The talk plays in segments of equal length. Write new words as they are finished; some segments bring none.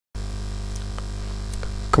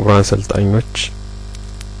ክቡራን ሰልጣኞች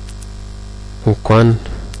እንኳን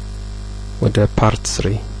ወደ ፓርት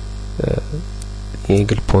 3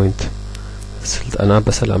 የኢግል ፖይንት ስልጠና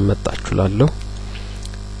በሰላም መጣችሁላለሁ።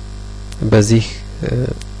 በዚህ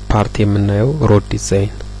ፓርት የምናየው ሮድ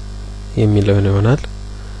ዲዛይን የሚለው ይሆናል።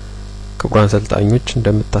 ክቡራን ሰልጣኞች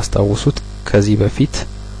እንደምታስታውሱት ከዚህ በፊት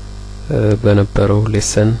በነበረው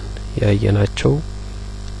ሌሰን ያየናቸው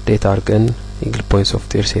ዴታ አርገን ኢግል ፖይንት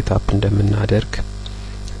ሶፍትዌር ሴትአፕ እንደምናደርግ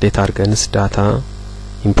ዴታ አርገንስ ዳታ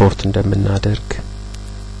ኢምፖርት እንደምናደርግ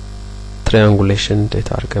ትራያንጉሌሽን ዴታ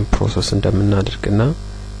አርገን ፕሮሰስ እንደምናደርግና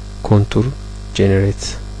ኮንቱር ጄኔሬት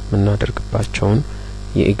ምናደርግባቸውን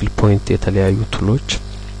የኢግል ፖይንት የተለያዩ ቱሎች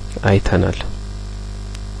አይተናል።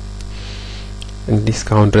 እንግዲህ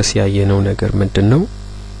እስካሁን ድረስ ያየነው ነገር ምንድነው?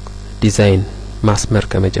 ዲዛይን ማስመር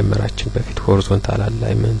ከመጀመራችን በፊት ሆሪዞንታል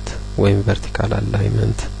አላይመንት ወይም ቨርቲካል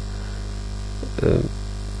አላይመንት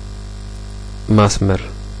ማስመር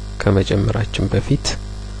ከመጀመራችን በፊት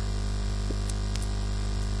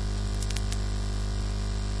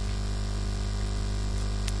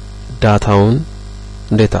ዳታውን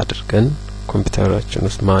እንዴት አድርገን ኮምፒውተራችን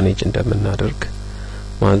ውስጥ ማኔጅ እንደምናደርግ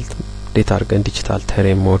ማለት ዴታ አርገን ዲጂታል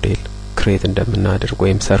ተሬን ሞዴል ክሬት እንደምናደርግ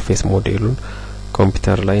ወይም ሰርፌስ ሞዴሉን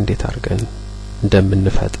ኮምፒውተር ላይ እንዴት አርገን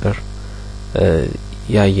እንደምንፈጥር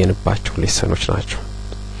ያየንባቸው ሌሰኖች ናቸው።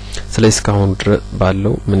 ስለዚህ እስካሁን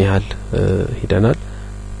ባለው ምን ያህል ሂደናል?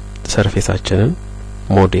 ሰርፌሳችንን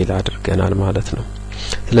ሞዴል አድርገናል ማለት ነው።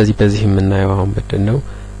 ስለዚህ በዚህ የምናየው አሁን ምንድነው?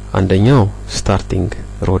 አንደኛው ስታርቲንግ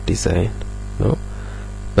ሮድ ዲዛይን ነው።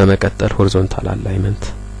 በመቀጠል ሆሪዞንታል አላይመንት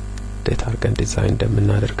ዴታ አርገን ዲዛይን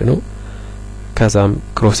እንደምናደርግ ነው። ከዛም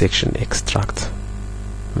ክሮስ ሴክሽን ኤክስትራክት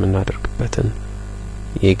የምናደርግበትን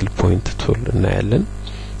የኢግል ፖይንት ቱል እናያለን።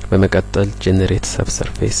 በመቀጠል ጄኔሬት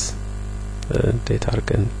ሰብሰርፌስ ዴታ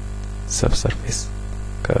አርገን ሰብሰርፌስ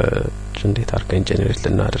ከጄኔሬት አርገን ጄኔሬት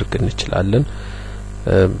ልናደርግ እንችላለን።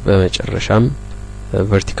 በመጨረሻም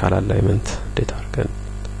ቨርቲካል አላይመንት ዴታ አርገን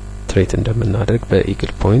ትሬት እንደምናደርግ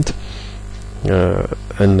በኢግል ፖይንት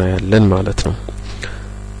እናያለን ማለት ነው።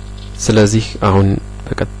 ስለዚህ አሁን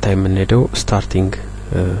በቀጥታ የምንሄደው ስታርቲንግ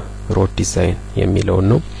ሮድ ዲዛይን የሚለው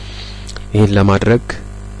ነው። ይሄን ለማድረግ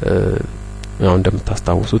ያው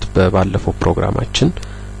እንደምታስታውሱት በባለፈው ፕሮግራማችን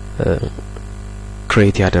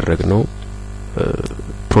ክሬት ያደረግነው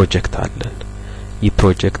ፕሮጀክት አለን። ይህ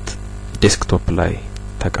ፕሮጀክት ዴስክቶፕ ላይ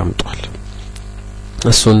ተቀምጧል።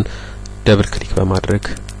 እሱን ደብል ክሊክ በማድረግ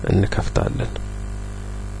እንከፍታለን።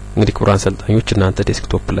 እንግዲህ ክቡራን ሰልጣኞች እናንተ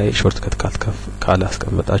ዴስክቶፕ ላይ ሾርትከት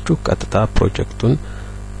ካላስቀመጣችሁ ቀጥታ ፕሮጀክቱን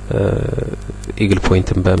ኢግል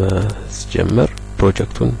ፖይንትን በመጀመር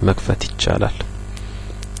ፕሮጀክቱን መክፈት ይቻላል።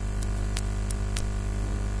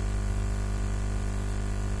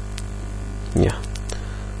 ያ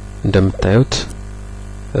እንደምታዩት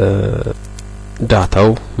ዳታው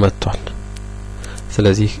መጥቷል።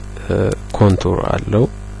 ስለዚህ ኮንቱር አለው።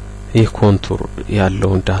 ይህ ኮንቱር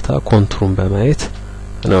ያለውን ዳታ ኮንቱሩን በማየት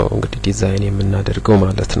ነው እንግዲህ ዲዛይን የምናደርገው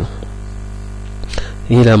ማለት ነው።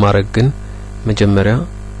 ይሄ ለማድረግ ግን መጀመሪያ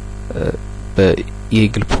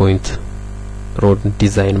በኢግል ፖይንት ሮድ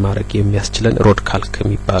ዲዛይን ማድረግ የሚያስችለን ሮድ ካልክ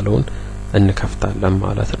የሚባለውን እንከፍታለን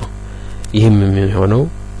ማለት ነው። ይህም የሚሆነው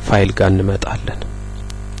ፋይል ጋር እንመጣለን።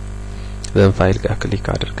 ዘን ፋይል ጋር ክሊክ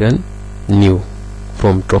አድርገን ኒው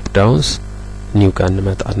ፍሮም ድሮፕ ዳውንስ ኒው ጋር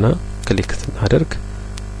እንመጣና ክሊክ እናደርግ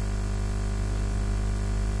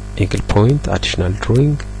ኢግል ፖይንት አዲሽናል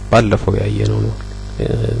ድሮይንግ ባለፈው ያየነው ነው።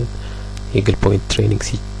 ኢግል ፖይንት ትሬኒንግ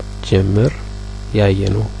ሲጀምር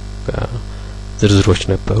ያየነው ዝርዝሮች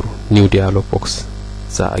ነበሩ። ኒው ዲያሎግ ቦክስ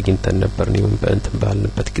ዛ አግኝተን ነበር። ኒው በእንትን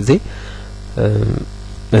ባልንበት ጊዜ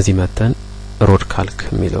እዚህ መተን ሮድ ካልክ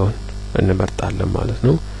የሚለውን እንመርጣለን ማለት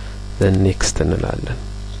ነው። ዘን ኔክስት እንላለን።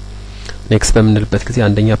 ኔክስት በምንልበት ጊዜ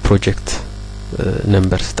አንደኛ ፕሮጀክት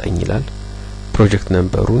ነምበር ስጠኝ ይላል። ፕሮጀክት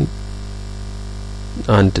ነምበሩን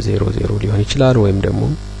 100 ሊሆን ይችላል ወይም ደግሞ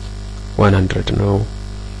 100 ነው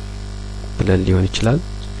ብለን ሊሆን ይችላል።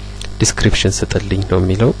 ዲስክሪፕሽን ስጥልኝ ነው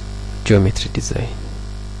የሚለው። ጂኦሜትሪ ዲዛይን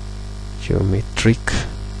ጂኦሜትሪክ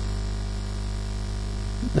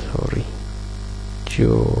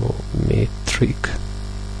ጂኦሜትሪክ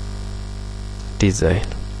ዲዛይን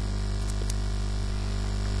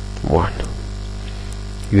 1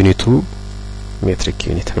 ዩኒቱ ሜትሪክ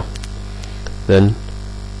ዩኒት ነው። then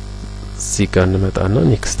ሲጋን እንመጣና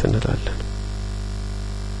ኔክስት እንላለን።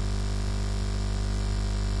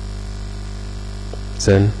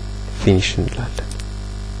 then ፊኒሽ እንላለን።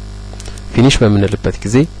 ፊኒሽ በምንልበት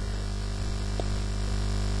ጊዜ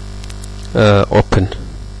ኦፕን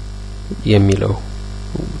የሚለው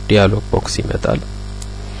ዲያሎግ ቦክስ ይመጣል።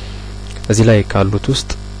 እዚህ ላይ ካሉት ውስጥ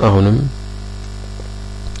አሁንም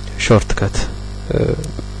ሾርትከት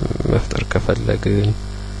መፍጠር ከፈለግን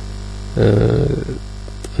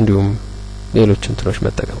እንዲሁም ሌሎች እንትኖች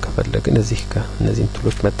መጠቀም ከፈለግን እዚህ ጋር እነዚህን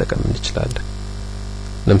ቱሎች መጠቀም እንችላለን።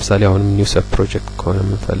 ለምሳሌ አሁን ኒው ሰብ ፕሮጀክት ከሆነ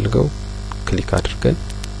የምንፈልገው ክሊክ አድርገን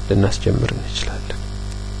ልናስጀምር እንችላለን።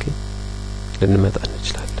 ኦኬ ልንመጣ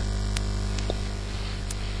እንችላለን።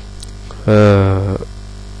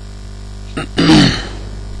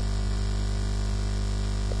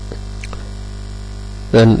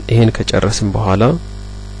 ይሄን ከጨረስን በኋላ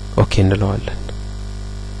ኦኬ እንለዋለን።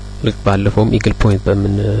 ልክ ባለፈውም ኢግል ፖይንት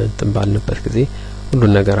በምን እንባልንበት ጊዜ ሁሉ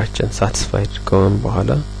ነገራችን ሳቲስፋይድ ከሆነ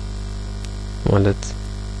በኋላ ማለት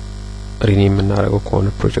ሪኔም እናረጋው ከሆነ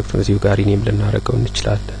ፕሮጀክቱን እዚሁ ጋር ሪኔም ልናረጋው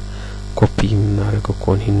እንችላለን። ኮፒ እናረጋው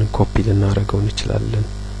ከሆነ ይሄንን ኮፒ ልናረጋው እንችላለን።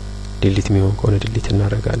 ዲሊት የሚሆን ከሆነ ዲሊት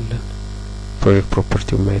እናረጋለን። ፕሮጀክት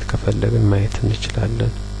ፕሮፐርቲው ማየት ከፈለግን ማየት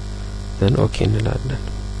እንችላለን። then ኦኬ እንላለን።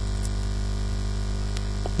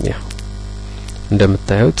 ያ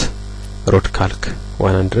እንደምታዩት ሮድ ካልክ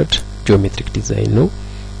 100 ጂኦሜትሪክ ዲዛይን ነው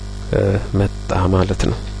መጣ ማለት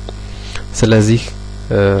ነው። ስለዚህ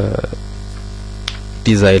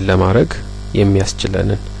ዲዛይን ለማድረግ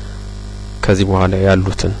የሚያስችለንን ከዚህ በኋላ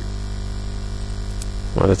ያሉትን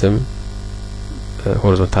ማለትም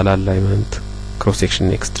ሆሪዞንታል አላይመንት፣ ክሮስ ሴክሽን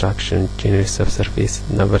ኤክስትራክሽን፣ ጄኔሬት ሰብ ሰርፌስ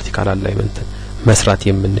እና ቨርቲካል አላይመንት መስራት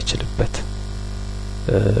የምንችልበት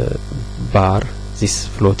ባር ዚስ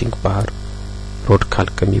ፍሎቲንግ ባር ሮድ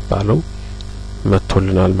ካልክ የሚባለው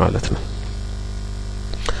መጥቶልናል ማለት ነው።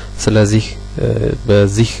 ስለዚህ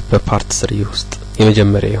በዚህ በፓርት 3 ውስጥ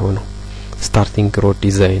የመጀመሪያ የሆነው ስታርቲንግ ሮድ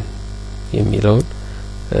ዲዛይን የሚለውን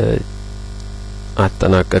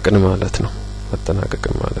አጠናቀቅን ማለት ነው።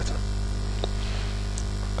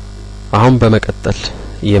 አሁን በመቀጠል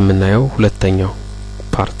የምናየው ሁለተኛው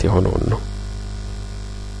ፓርት የሆነው ነው።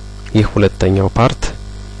 ይህ ሁለተኛው ፓርት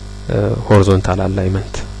ሆሪዞንታል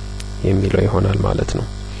አላይመንት የሚለው ይሆናል ማለት ነው።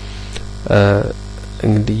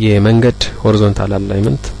 እንግዲህ የመንገድ ሆሪዞንታል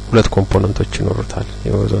አላይመንት ሁለት ኮምፖነንቶች ይኖሩታል።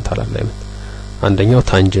 የሆሪዞንታል አላይመንት አንደኛው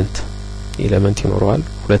ታንጀንት ኤሌመንት ይኖረዋል፣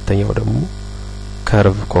 ሁለተኛው ደግሞ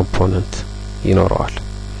ከርቭ ኮምፖነንት ይኖረዋል።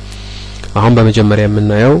 አሁን በመጀመሪያ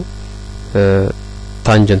የምናየው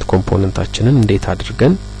ታንጀንት ኮምፖነንታችንን እንዴት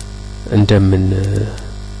አድርገን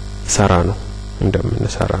እንደምንሰራ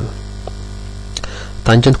ነው።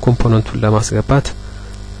 ታንጀንት ኮምፖነንቱን ለማስገባት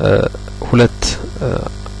ሁለት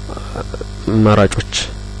አማራጮች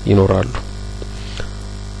ይኖራሉ።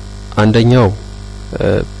 አንደኛው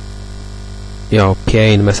ያው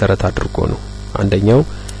ፒአይን መሰረት አድርጎ ነው። አንደኛው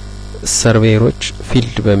ሰርቬየሮች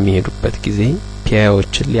ፊልድ በሚሄዱበት ጊዜ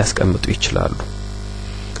ፒአይዎችን ሊያስቀምጡ ይችላሉ።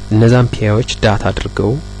 እነዛን ፒአይዎች ዳታ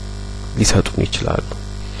አድርገው ሊሰጡን ይችላሉ።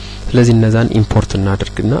 ስለዚህ እነዛን ኢምፖርት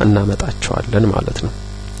እናድርግና እናመጣቸዋለን ማለት ነው።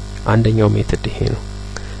 አንደኛው ሜተድ ይሄ ነው።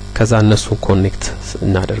 ከዛ እነሱን ኮኔክት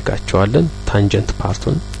እናደርጋቸዋለን። ታንጀንት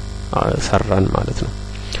ፓርቱን ሰራን ማለት ነው።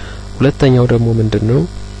 ሁለተኛው ደግሞ ምንድነው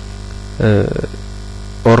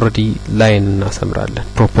ኦሬዲ ላይን እናሰምራለን።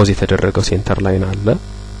 ፕሮፖዝ የተደረገው ሴንተር ላይን አለ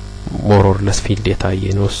ሞር ኦር ለስ ፊልድ የታየ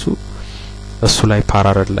ነው። እሱ ላይ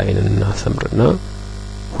ፓራለል ላይን እናሰምርና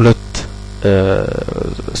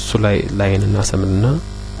እሱ ላይ ላይን እናሰምርና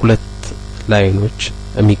ሁለት ላይኖች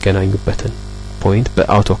የሚገናኙበትን ፖይንት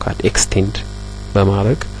በአውቶካድ ኤክስቴንድ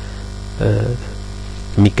በማድረግ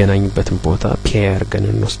የሚገናኙበትን ቦታ ፒአይ አድርገን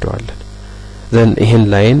እንወስደዋለን። ዘን ይሄን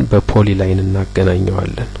ላይን በፖሊ ላይን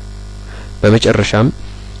እናገናኘዋለን። በመጨረሻም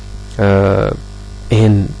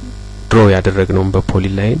ይሄን ድሮ ያደረግነው በፖሊ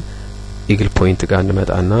ላይን ኢግል ፖይንት ጋር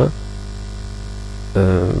እንመጣና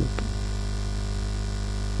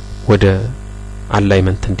ወደ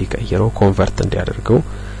አላይመንት እንዲቀይረው ኮንቨርት እንዲያደርገው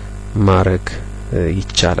ማድረግ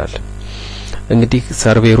ይቻላል። እንግዲህ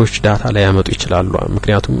ሰርቬየሮች ዳታ ላይ ያመጡ ይችላሉ።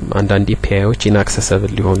 ምክንያቱም አንዳንድ ፒአይዎች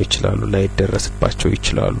ኢንአክሰሰብል ሊሆኑ ይችላሉ፣ ላይ ደረስባቸው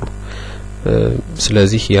ይችላሉ።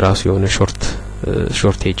 ስለዚህ የራሱ የሆነ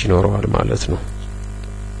ሾርቴጅ ይኖረዋል ማለት ነው።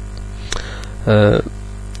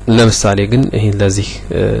 ለምሳሌ ግን ይሄን ለዚህ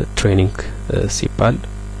ትሬኒንግ ሲባል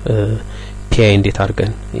ፒአይ እንዴት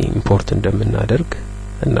አድርገን ኢምፖርት እንደምናደርግ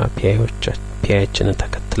እና ፒአይዎቻችንን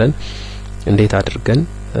ተከትለን እንዴት አድርገን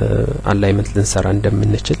አላይመንት ልንሰራ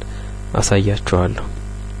እንደምንችል አሳያችኋለሁ።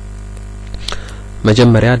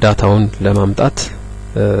 መጀመሪያ ዳታውን ለማምጣት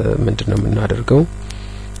ምንድነው የምናደርገው?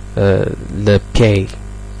 ለፒአይ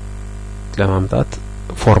ለማምጣት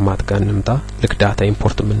ፎርማት ጋር እንምጣ። ልክ ዳታ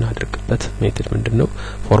ኢምፖርት የምናደርግበት ሜተድ ምንድነው?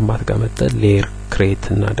 ፎርማት ጋር መጣ ሌየር ክሬት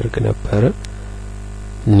እናደርግ ነበር።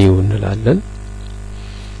 ኒው እንላለን።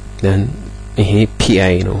 ይሄ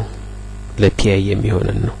ፒአይ ነው። ለፒአይ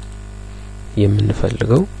የሚሆነን ነው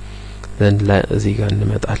የምንፈልገው። ዘን እዚህ ጋር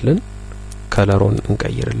እንመጣለን። ከለሩን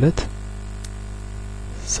እንቀይርለት፣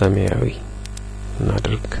 ሰማያዊ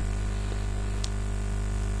እናድርግ።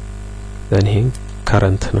 then ይሄን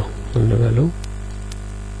current ነው እንበለው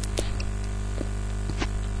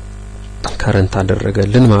current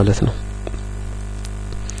አደረገልን ማለት ነው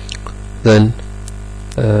then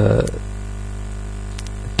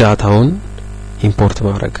ዳታውን ኢምፖርት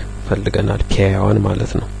ማድረግ ፈልገናል pi1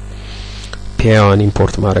 ማለት ነው pi1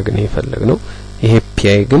 ኢምፖርት ማድረግ ነው የፈለግነው ይሄ pi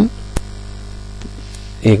ግን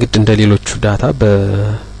የግድ እንደሌሎቹ ዳታ በኤግል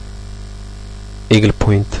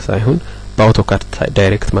ፖይንት ሳይሆን በአውቶካድ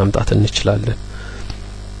ዳይሬክት ማምጣት እንችላለን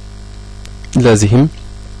ለዚህም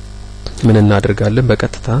ምን እናደርጋለን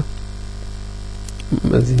በቀጥታ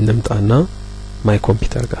እዚህ እንምጣና ማይ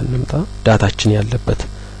ኮምፒውተር ጋር እንምጣ ዳታችን ያለበት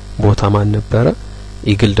ቦታ ማን ነበረ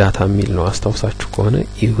ኢግል ዳታ ሚል ነው አስተውሳችሁ ከሆነ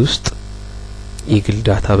ኢ ውስጥ ኢግል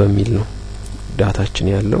ዳታ በሚል ነው ዳታችን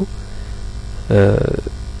ያለው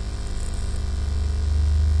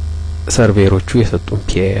ሰርቬሮቹ የሰጡን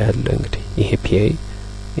ፒአይ ያለ እንግዲህ ይሄ ፒአይ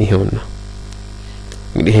ይሄውና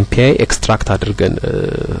እንግዲህ ይሄን ፒአይ ኤክስትራክት አድርገን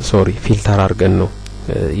ፊልተር አድርገን ነው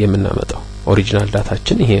የምናመጣው ኦሪጂናል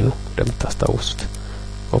ዳታችን ይሄ ነው እንደምታስታውሱት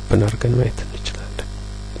ኦፕን አድርገን ማየት እንችላለን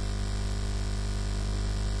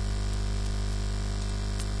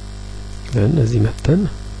እነዚህ መተን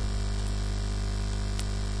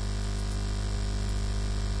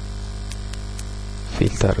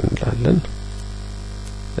ፊልተር እንላለን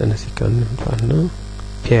እነዚህ ጋር እንምጣና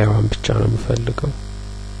pi1 ብቻ ነው የምፈልገው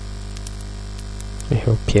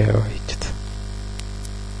ይሄው pi1 ይችት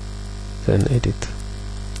then edit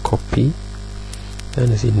copy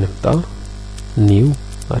እነዚህ እንምጣ new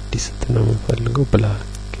አዲስ ነው የምፈልገው ብላክ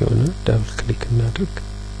የሆነ ዳብል ክሊክ እናድርግ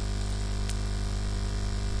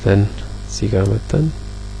then እዚህ ጋር መተን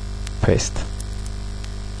paste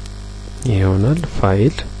ይሆናል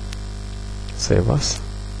ፋይል save as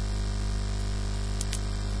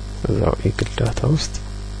እዛው ኤግል ዳታ ውስጥ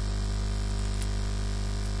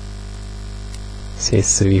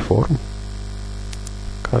CSV ፎርም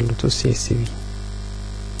ካሉት CSV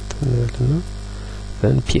ተነልና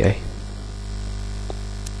then PI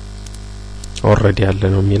ኦሬዲ ያለ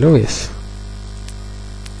ነው የሚለው yes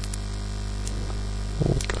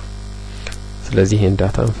ስለዚህ ይሄን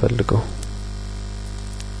ዳታ እንፈልገው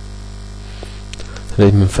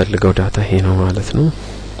ስለዚህ የምንፈልገው ዳታ ይሄ ነው ማለት ነው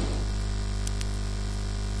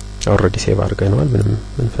ኦሬዲ ሴቭ አድርገናል ምንም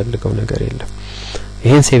እንፈልገው ነገር የለም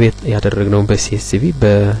ይሄን ሴቭ ያደረግነው በCSV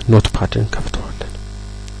በኖትፓድ እንከፍተዋለን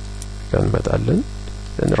እንመጣለን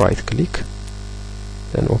then right click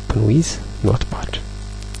then open with notepad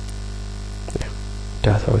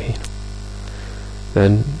ዳታው ይሄ ነው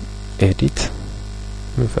then edit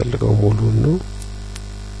የምንፈልገው ሙሉን ነው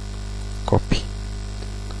ኮፒ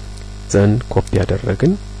then ኮፒ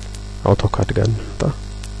ያደረግን አውቶካድ ጋር እንምጣ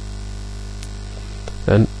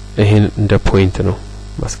then ይሄን እንደ ፖይንት ነው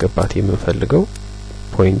ማስገባት የምንፈልገው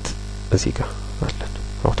ፖይንት እዚህ ጋር አለን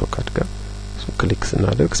አውቶካድ ጋር እሱ ክሊክ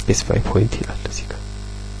ስናደርግ ስፔሲፋይ ፖይንት ይላል እዚህ ጋር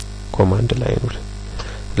ኮማንድ ላይ ነው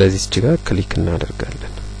ስለዚህ እዚህ ጋር ክሊክ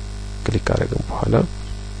እናደርጋለን ክሊክ አደረግን በኋላ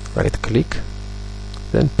ራይት ክሊክ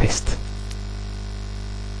then paste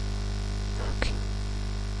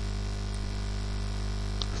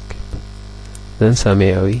then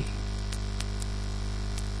ሰማያዊ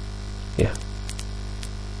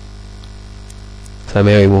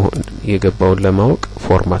ሰማያዊ የገባውን ለማወቅ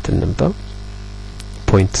ፎርማት እንምጣ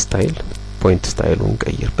ፖይንት ስታይሉን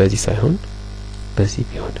ቀይር በዚህ ሳይሆን በዚህ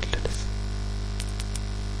ቢሆንልን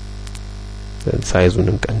then ሳይዙን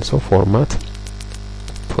እንቀንሰው ፎርማት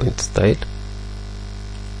ፖይንት ስታይል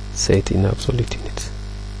set in absolute units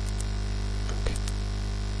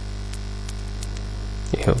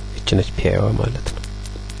ይሄው እችነች ፒአይዋ ማለት ነው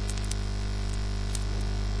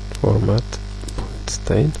ፎርማት ፖይንት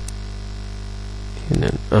ስታይል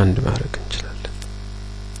ይሄንን አንድ ማድረግ እንችላለን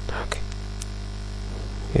ኦኬ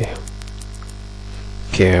ይሄው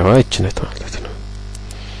ፒአይዋ እችነት ማለት ነው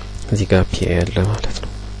እዚህ ጋር ፒአይ ያለ ማለት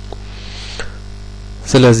ነው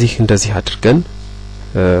ስለዚህ እንደዚህ አድርገን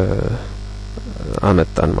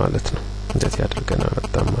አመጣን ማለት ነው እንደዚህ አድርገን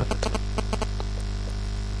አመጣን ማለት ነው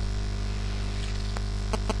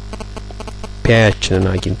ፒአይያችንን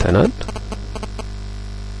አግኝተናል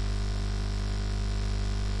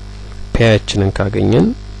ፒአይያችንን ካገኘን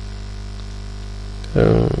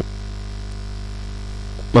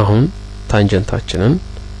አሁን ታንጀንታችንን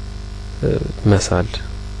መሳል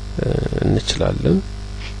እንችላለን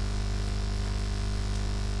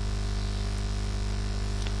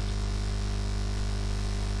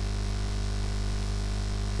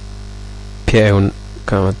ፒአይውን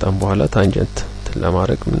ካመጣን በኋላ ታንጀንት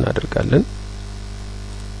ለማድረግ ምን እናደርጋለን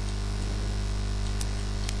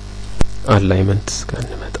አላይመንትስ ጋር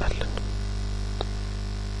እንመጣለን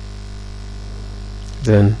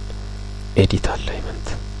then edit alignment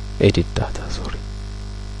edit data, sorry.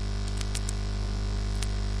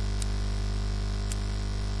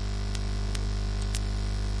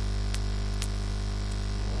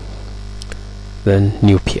 Then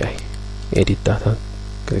new PI, edit data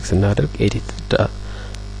click ስናደርግ edit data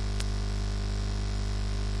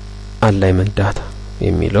alignment data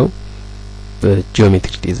የሚለው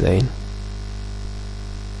በጂኦሜትሪክ ዲዛይን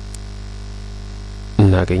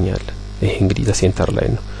እናገኛለን። ይሄ እንግዲህ ለሴንተር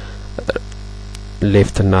ላይን ነው።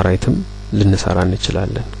 ሌፍት እና ራይትም ልንሰራ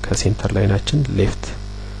እንችላለን። ከሴንተር ላይናችን ሌፍት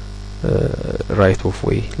ራይት ኦፍ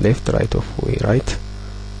ዌይ ሌፍት ራይት ኦፍ ዌይ ራይት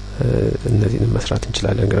እነዚህን መስራት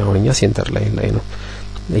እንችላለን። ግን አሁን እኛ ሴንተር ላይን ላይ ነው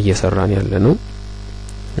እየሰራን ያለ ነው።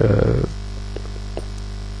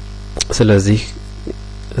 ስለዚህ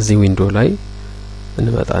እዚህ ዊንዶው ላይ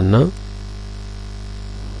እንመጣና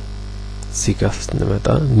እዚህ ጋር ስንመጣ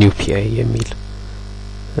ኒው ፒአይ የሚል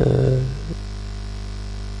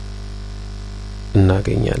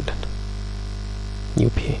እናገኛለን።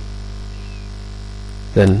 ኒው ፒአይ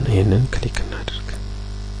then ይሄንን ክሊክ እናድርግ።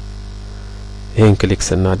 ይሄን ክሊክ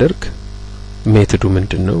ስናደርግ ሜተዱ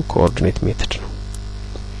ምንድነው? ኮኦርዲኔት ሜተድ ነው።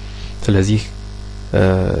 ስለዚህ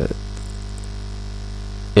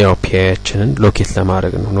ያው ፒአይያችንን ሎኬት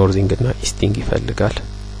ለማድረግ ነው። ኖርዚንግ እና ኢስቲንግ ይፈልጋል።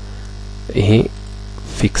 ይሄ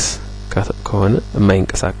ፊክስ ከሆነ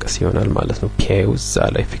የማይንቀሳቀስ ይሆናል ማለት ነው። ፒአይው እዛ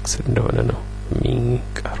ላይ ፊክስ እንደሆነ ነው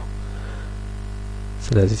የሚቀረው።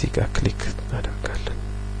 ስለዚህ እዚህ ጋር ክሊክ እናደርጋለን።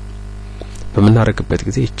 በመናረግበት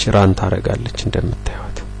ጊዜ እቺ ራን ታረጋለች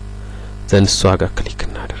እንደምታዩት። ዘን እሷ ጋር ክሊክ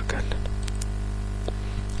እናደርጋለን።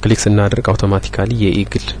 ክሊክ ስናደርግ አውቶማቲካሊ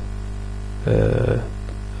የኢግል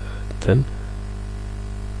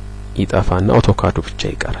ይጣፋና አውቶካዱ ብቻ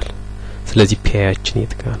ይቀራል። ስለዚህ ፒአይያችን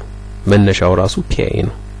የት ጋር ነው? መነሻው ራሱ ፒአይ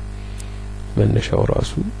ነው። መነሻው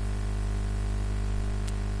ራሱ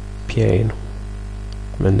ፒአይ ነው።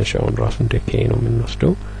 መነሻውን ራሱ እንደ ፒአይ ነው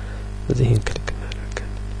የምንወስደው። ስለዚህ ይሄን ክሊክ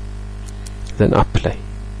እናደርጋለን። then apply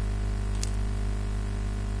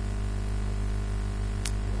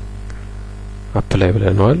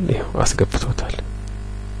ብለናል። ይሄው አስገብቶታል።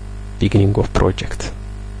 beginning of project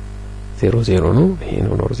 00 ነው። ይሄ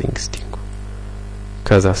ነው ኖርዚንግ ስቲንግ።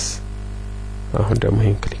 ከዛስ አሁን ደግሞ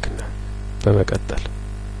ይሄን ክሊክ እና በመቀጠል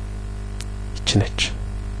ይችነች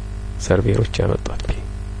ሰርቬሮች ያመጣት ፒ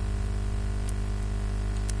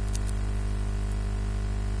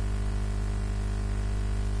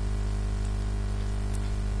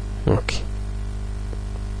ኦኬ።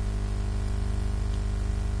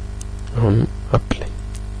 አሁን አፕላይ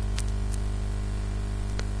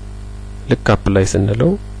ልክ አፕላይ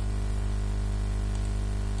ስንለው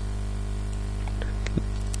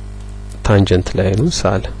ታንጀንት ላይኑ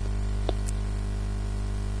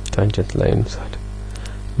ሳለ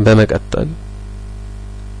በመቀጠል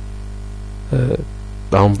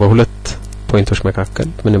አሁን በሁለት ፖይንቶች መካከል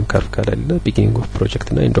ምንም ከርቭ ከሌለ ቢጊኒንግ ኦፍ ፕሮጀክት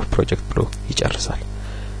እና ኤንድ ኦፍ ፕሮጀክት ብሎ ይጨርሳል።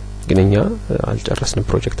 ግንኛ አልጨረስንም።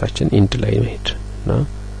 ፕሮጀክታችን ኢንድ ላይ መሄድና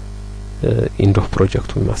ኤንድ ኦፍ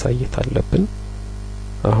ፕሮጀክቱን ማሳየት አለብን።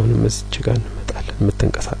 አሁንም እዚህ ጋር እንመጣለን።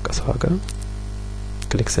 የምትንቀሳቀሰው ጋር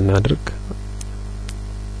ክሊክ ስናደርግ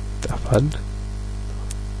ይጣፋል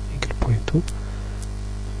ኢግል ፖይንቱ።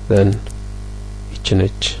 then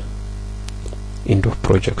ይችነች ኤንድ ኦፍ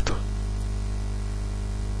ፕሮጀክቱ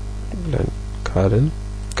ካልን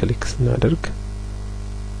ክሊክ ስናደርግ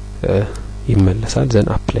ይመለሳል። ዘን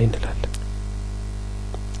አፕላይ እንላለን።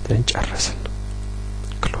 ዘን ጨረስን።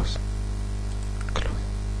 ክሎዝ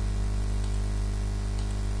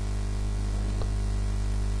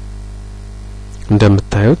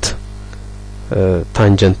እንደምታዩት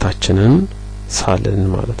ታንጀንታችንን ሳልን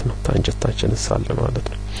ማለት ነው። ታንጀንታችንን ሳል ማለት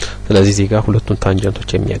ነው። ስለዚህ እዚህ ጋር ሁለቱን ታንጀንቶች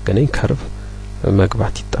የሚያገናኝ ከርቭ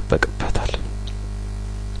መግባት ይጠበቅበታል።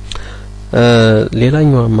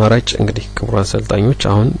 ሌላኛው አማራጭ እንግዲህ ክቡራን አሰልጣኞች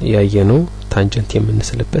አሁን ያየነው ታንጀንት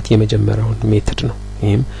የምንስልበት የመጀመሪያውን ሜተድ ነው።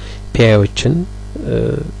 ይሄም ፒአይዎችን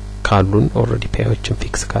ካሉን ኦሬዲ ፒአይዎችን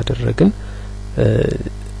ፊክስ ካደረግን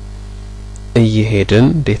እየሄድን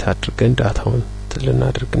ዴታ አድርገን ዳታውን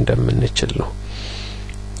ልናደርግ እንደምንችል ነው።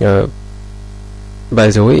 ባይ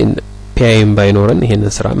ዘ ዌይ ፒአይም ባይኖረን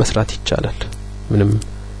ይሄንን ስራ መስራት ይቻላል። ምንም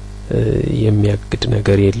የሚያግድ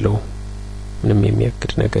ነገር የለውም።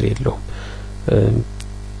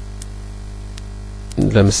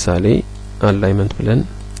 ለምሳሌ አላይመንት ብለን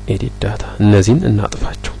ኤዲት ዳታ እነዚህን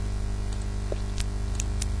እናጥፋቸው።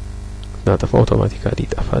 እናጥፋው አውቶማቲካሊ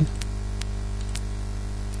ይጠፋል።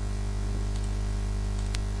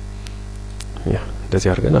 ያ እንደዚህ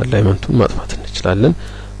አድርገን አላይመንቱን ማጥፋት እንችላለን።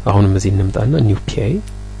 አሁንም እዚህ እንምጣና ኒው ፒአይ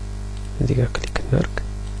እዚህ ጋር ክሊክ እናድርግ።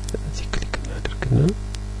 እዚህ ክሊክ እናድርግና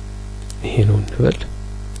ይሄ ነው እንበል።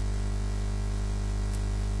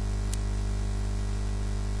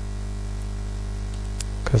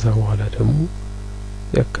 ከዛ በኋላ ደግሞ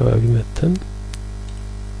ያካባቢ መተን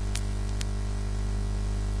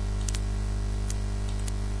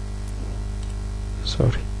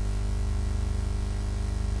sorry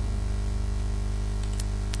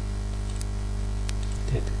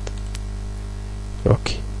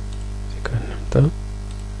okay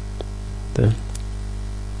then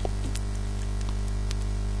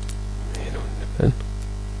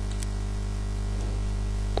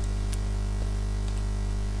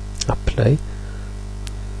apply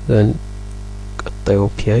then ቀጣዩ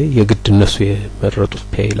PI የግድ እነሱ የመረጡት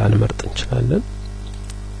PI ላንመርጥ እንችላለን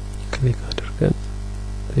ክሊክ አድርገን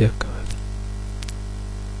ያካባቢ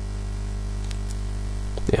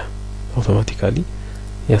ያ automatically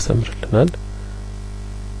ያሰምርልናል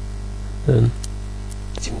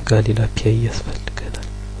እዚህም ጋር ሌላ PI ያስፈልገናል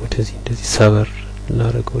ወደዚህ እንደዚህ ሰበር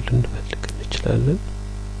እናረጋው ልንፈልግ እንችላለን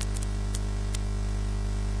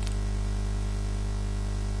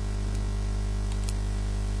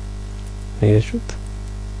አይሹት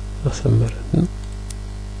አሰመረን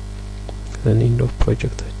ከኔ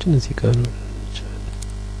ፕሮጀክታችን እዚህ ጋር ነው እንችላለን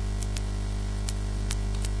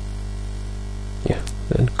ያ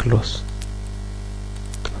then close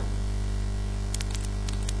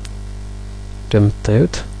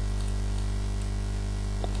እንደምታዩት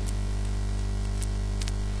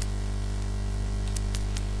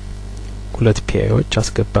ሁለት ፒአይዎች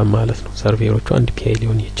አስገባን ማለት ነው ሰርቬሮቹ አንድ ፒአይ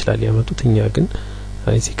ሊሆን ይችላል ያመጡት እኛ ግን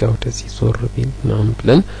እዚህ ጋር ወደዚህ ዞር ቢል ምናምን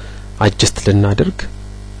ብለን አጀስት ልናደርግ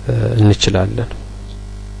እንችላለን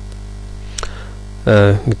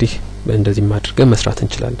እንግዲህ እንደዚህ ማድረግ መስራት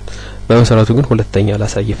እንችላለን በመሰረቱ ግን ሁለተኛ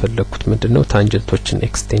ላሳይ የፈለኩት ምንድነው ታንጀንቶችን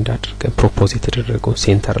ኤክስቴንድ አድርገን ፕሮፖዝ የተደረገው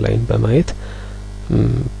ሴንተር ላይን በማየት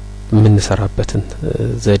ምን ሰራበትን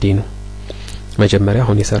ዘዴ ነው መጀመሪያ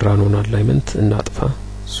አሁን የሰራነውን አላይመንት እናጥፋ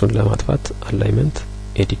እሱን ለማጥፋት አላይመንት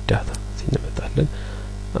ኤዲት ዳታ ሲነመጣለን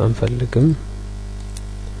አንፈልግም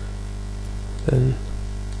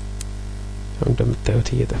እንደምታዩት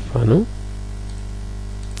እየጠፋ ነው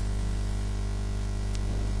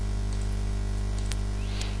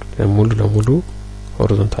ሙሉ ለሙሉ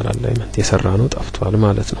ሆሪዞንታል አላይመንት የሰራነው ጠፍቷል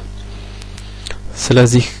ማለት ነው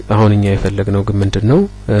ስለዚህ አሁን እኛ የፈለግነው ግን ምንድነው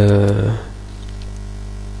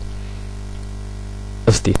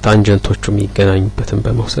እስቲ ታንጀንቶቹ የሚገናኙበትን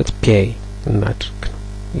በመውሰድ PI እናድርግ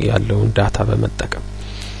ያለውን ዳታ በመጠቀም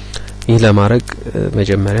ይህ ለማድረግ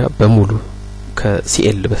መጀመሪያ በሙሉ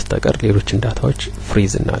ከCL በስተቀር ሌሎችን ዳታዎች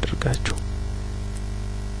ፍሪዝ እናድርጋቸው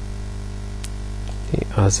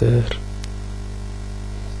አዘር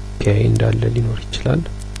PI እንዳለ ሊኖር ይችላል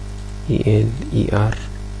EL ER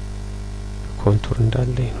ኮንቱር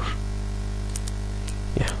እንዳለ ይኖር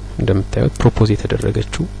ያ እንደምታዩት ፕሮፖዝ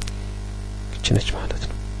የተደረገችው እቺ ነች ማለት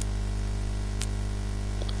ነው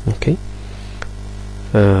ኦኬ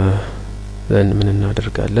then ምን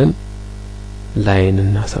እናደርጋለን ላይን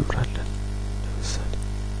እናሰምራለን ለምሳሌ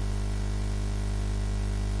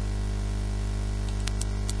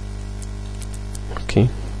ኦኬ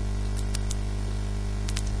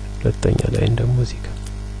ሁለተኛ ላይን ደግሞ እዚህ ጋር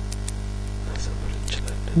እናሰምር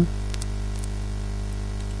እንችላለን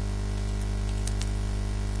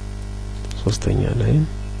ሶስተኛ ላይን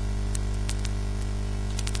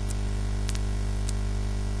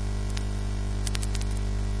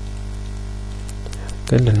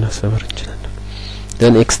ለናሰምር እንችላለን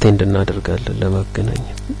then extend እናደርጋለን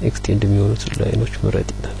ለማገናኘት extend የሚሆኑት ላይኖች መረጥ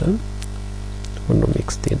ይላል ሁሉም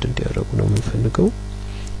extend እንዲያደርጉ ነው የምንፈልገው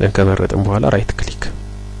ከመረጥን በኋላ ራይት ክሊክ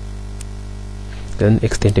then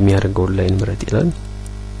extend የሚያደርገው ላይን መረጥ ይላል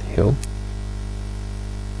ይሄው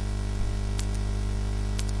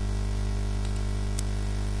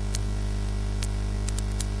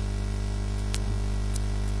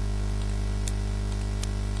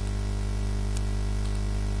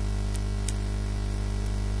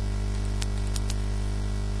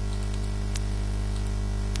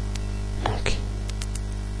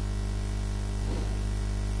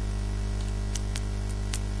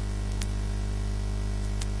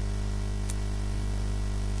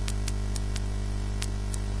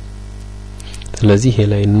ስለዚህ ይሄ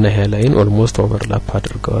ላይን እና ይሄ ላይን ኦልሞስት ኦቨርላፕ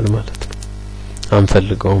አድርገዋል ማለት ነው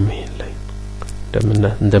አንፈልገውም ይሄ ላይን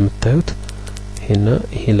እንደምታዩት ይሄና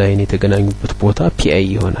ይሄ ላይን የተገናኙበት ቦታ PI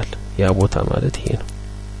ይሆናል ያ ቦታ ማለት ይሄ ነው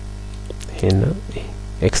ይሄና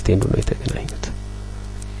ኤክስቴንዱ ነው የተገናኙት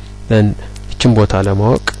then እቺን ቦታ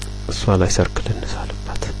ለማወቅ እሷ ላይ ሰርክል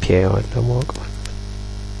እንሳልባት PI ዋን ለማወቅ ማለት ነው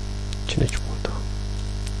እቺ ነች ቦታ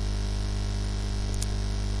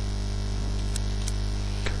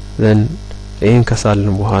then ይሄን ከሳልን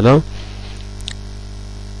በኋላ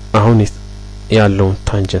አሁን ያለውን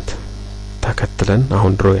ታንጀንት ተከትለን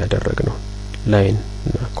አሁን ድሮ ያደረግነው ላይን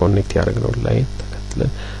እና ኮኔክት ያደረግነው ላይን ተከትለን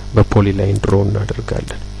ተከትለን በፖሊላይን ድሮ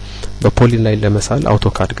እናደርጋለን በፖሊላይን ለመሳል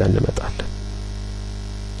አውቶካድ ጋር እንመጣለን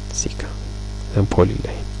እዚህ ጋር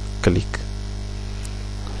ፖሊላይን ክሊክ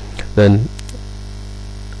then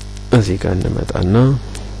እዚህ ጋር እንመጣና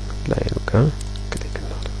ላይኑ ጋር ክሊክ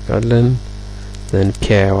እናደርጋለን then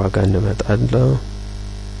ፒአይዋ ጋር እንመጣለን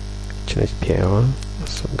እቺ ፒአይዋ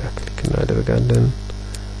እሱም ጋር ክሊክ እናደርጋለን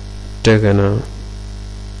እንደገና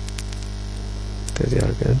ከዚህ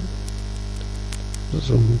አድርገን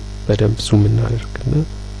ዙም በደንብ ዙም እናደርግና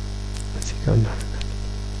እዚህ ጋር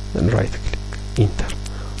እናደርጋለን ራይት ክሊክ ኢንተር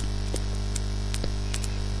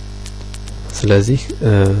ስለዚህ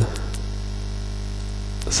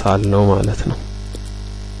ሳል ነው ማለት ነው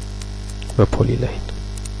በፖሊላይን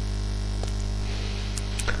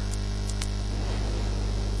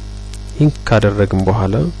ይህን ካደረግን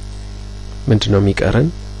በኋላ ምንድነው የሚቀረን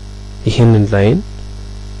ይሄንን ላይን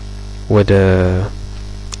ወደ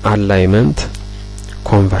አላይመንት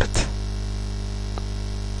ኮንቨርት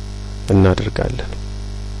እናደርጋለን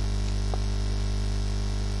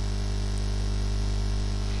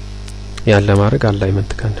ያን ለማድረግ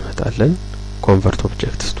አላይመንት ጋር እንመጣለን convert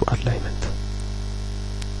objects to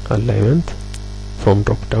alignment from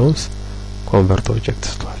drop downs convert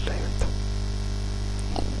objects to alignment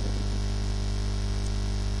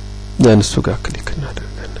ያን እሱ ጋር ክሊክ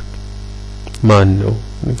እናደርጋለን ማን ነው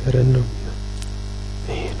ንገረን ነው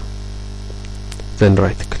ይሄ ነው then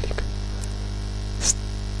right click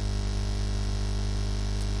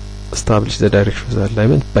establish the direction of the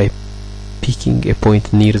alignment by picking a point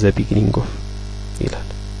near the beginning of ይላል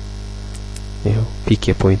ይሄው pick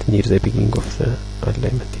a point near the beginning of the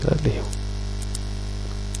alignment ይላል ይሄው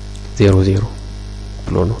 00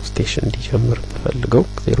 ብሎ ነው ስቴሽን እንዲጀምር ፈልገው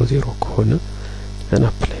 00 ከሆነ እና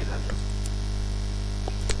አፕላይ ይላል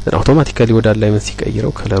አውቶማቲካሊ ወደ አላይመንት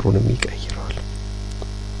ሲቀይረው ከለሩንም ይቀይራል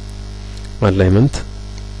አላይመንት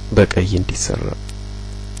በቀይ እንዲሰራ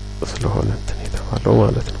ስለሆነ እንትን የተባለው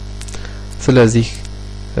ማለት ነው ስለዚህ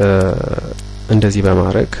እንደዚህ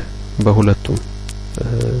በማድረግ በሁለቱም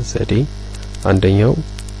ዘዴ አንደኛው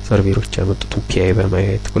ሰርቨሮች ያመጡትን ፒአይ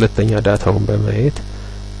በማየት ሁለተኛ ዳታውን በማየት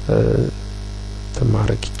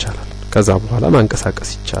ተማረክ ይቻላል ከዛ በኋላ ማንቀሳቀስ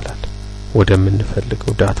ይቻላል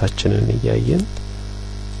ወደምንፈልገው ዳታችንን ያያየን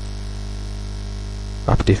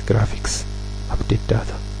update graphics update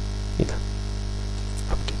data ይላል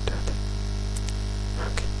update data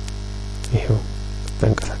ኦኬ ይሄው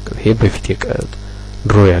ተንቀሳቀሰ ይሄ በፊት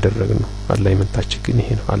ድሮ ያደረግነው አላይመንታችን ግን ይሄ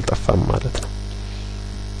ነው አልጠፋም ማለት ነው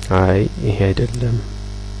አይ ይሄ አይደለም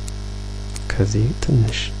ከዚህ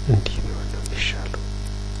ትንሽ እንዲህ ቢሆን ነው የሚሻለው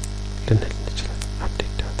ልንል እንችላለን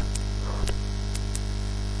update data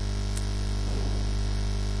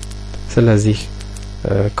ስለዚህ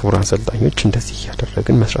ክቡራን አሰልጣኞች እንደዚህ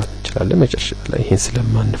ያደረግን መስራት እንችላለን መጨረሻ ላይ ይሄን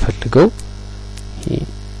ስለማንፈልገው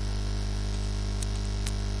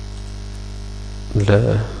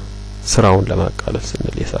ለስራውን ለማቃለል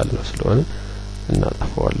ስንል የሳልነው ስለሆነ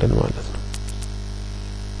እናጠፋዋለን ማለት ነው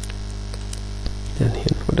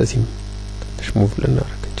ይሄን ወደዚህ ትንሽ ሙቭ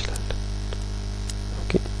ልናደርግ እንችላለን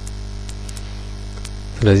ኦኬ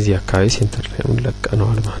ስለዚህ አካባቢ ሴንተር ላይን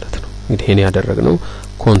ለቀነዋል ማለት ነው እንግዲህ ይሄን ያደረግነው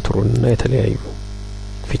ኮንትሮል እና የተለያዩ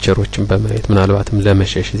ፊቸሮችን በማየት ምናልባትም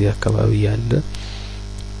ለመሸሽ እዚህ አካባቢ ያለ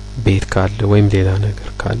ቤት ካለ ወይም ሌላ ነገር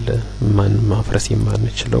ካለ ማን ማፍረስ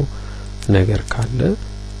የማንችለው ነገር ካለ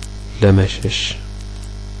ለመሸሽ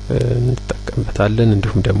እንጠቀምበታለን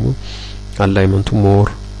እንዲሁም ደግሞ አላይመንቱ ሞር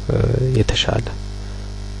የተሻለ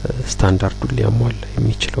ስታንዳርዱን ሊያሟላ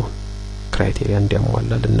የሚችለው ክራይቴሪያ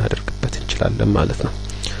እንዲያሟላ ልናደርግበት እንችላለን ማለት ነው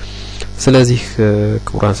ስለዚህ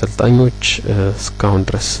ክቡራን አሰልጣኞች እስካሁን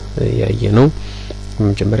ድረስ ያየነው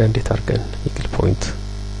መጀመሪያ እንዴት አድርገን ኢግል ፖይንት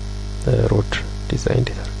ሮድ ዲዛይን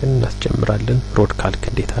እንዴት አድርገን እናስጀምራለን ሮድ ካልክ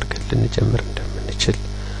እንዴት አድርገን ልንጀምር እንደምንችል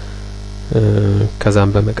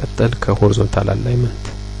ከዛም በመቀጠል ከሆሪዞንታል አላይመንት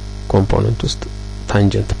ኮምፖነንት ውስጥ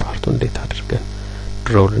ታንጀንት ፓርቱ እንዴት አድርገን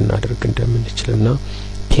ድሮው ልናደርግ እንደምንችልና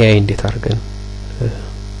ፒአይ እንዴት አድርገን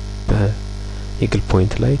በኢግል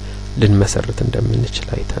ፖይንት ላይ ልንመሰርት እንደምንችል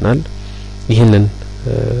አይተናል ይሄንን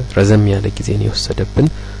ረዘም ያለ ጊዜ ነው የወሰደብን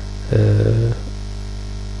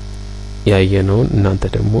ያየነው እናንተ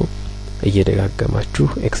ደግሞ እየደጋገማችሁ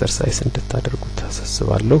ኤክሰርሳይዝ እንድታደርጉት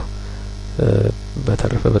አሳስባለሁ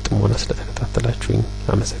በተረፈ በጥሞና ስለተከታተላችሁኝ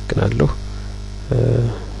አመሰግናለሁ